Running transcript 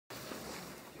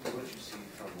what did you see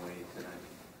from Wade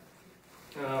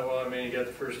tonight? Well, I mean, you got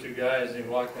the first two guys, and he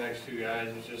walked the next two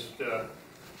guys. He's just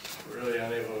really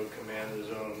unable to command the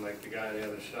zone like the guy on the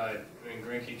other side. I mean,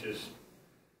 Grinke just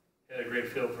had a great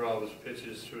feel for all of his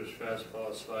pitches, through his fastball,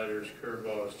 his sliders,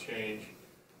 curveball, his change.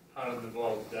 Pounded the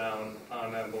ball down,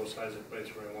 pounded on both sides of the plates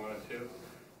where he wanted to.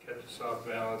 Kept us off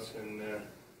balance, and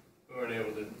we weren't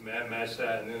able to match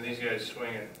that. And then these guys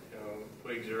swing it. You know,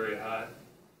 Puig's very hot.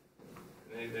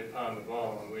 And they pound the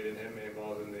ball, and we didn't hit many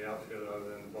balls in the outfield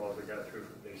other than the balls that got through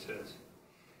for base hits. It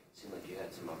seemed like you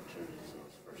had some opportunities in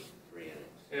those first 3 innings.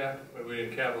 Yeah, but we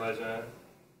didn't capitalize on it.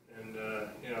 And,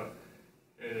 you know,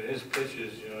 his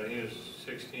pitches, you know, he was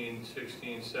 16,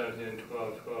 16, 17,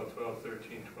 12, 12, 12,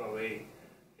 13, 12, 8.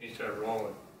 He started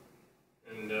rolling.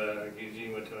 And he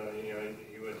went to, you know,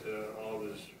 he went to all of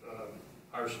his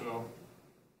arsenal.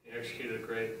 He executed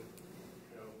great.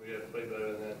 You know, we had to play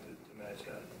better than that to match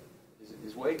that.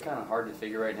 Is Wade kind of hard to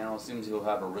figure right now? It seems he'll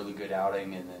have a really good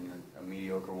outing and then a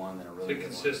mediocre one, then a really good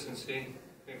consistency.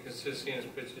 The consistency in his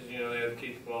pitches, you know, they have to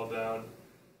keep the ball down.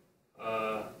 You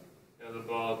know, the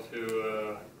ball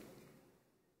to,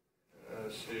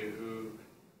 let's see, who...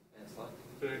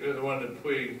 The one to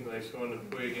Puig, like the one to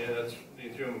Puig, yeah, he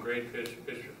threw him a great pitch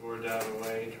before down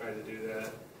away. He tried to do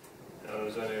that. I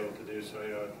was unable to do so. You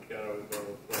know, got over the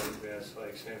ball, advanced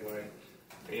like same way.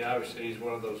 I mean, obviously he's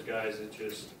one of those guys that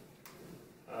just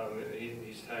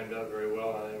he's timed up very well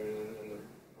on him, and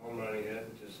the home run he hit,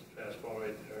 just fastball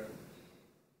right there.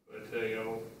 But you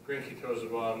know, Grinke throws the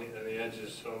ball on the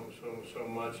edges so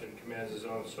much and commands his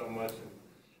zone so much.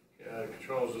 And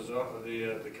controls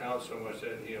the count so much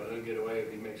that, you know, he'll get away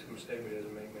if he makes a mistake, but he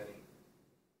doesn't make many.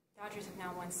 Dodgers have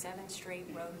now won 7 straight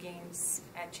road games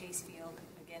at Chase Field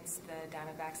against the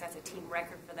Diamondbacks. That's a team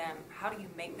record for them. How do you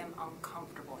make them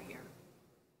uncomfortable here?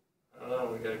 I don't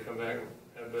know. We got to come back and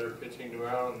have better pitching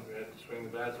tomorrow, and we have to swing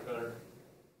the bats better.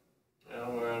 Now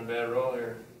we're on a bad roll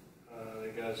here. They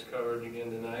got us covered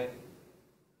again tonight.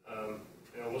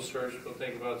 You know, we'll search. We'll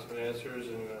think about some answers,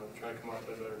 and try to come up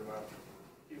with better tomorrow.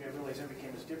 You guys realize every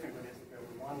game is different, but is there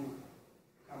one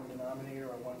common denominator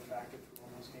or one factor for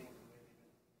one of those games?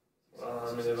 Well,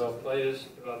 I mean, they've all played us,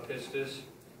 they've all pitched us.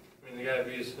 I mean, the guy that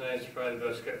beat us tonight is probably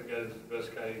the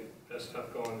best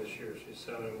stuff going this year. She's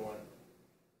 7-1.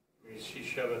 I mean, she's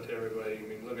shoving it to everybody. I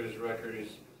mean, look at his record.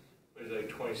 He's like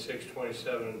 26,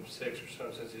 27, 6 or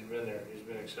something since he's been there. He's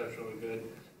been exceptionally good.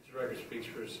 His record speaks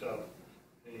for itself.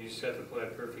 And he's set to play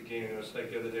a perfect game. You know, it's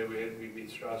like the other day we beat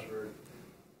Strasburg.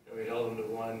 We held them to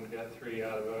 1, got 3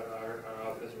 out of our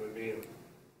offense, and we beat them.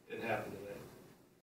 Didn't happen today.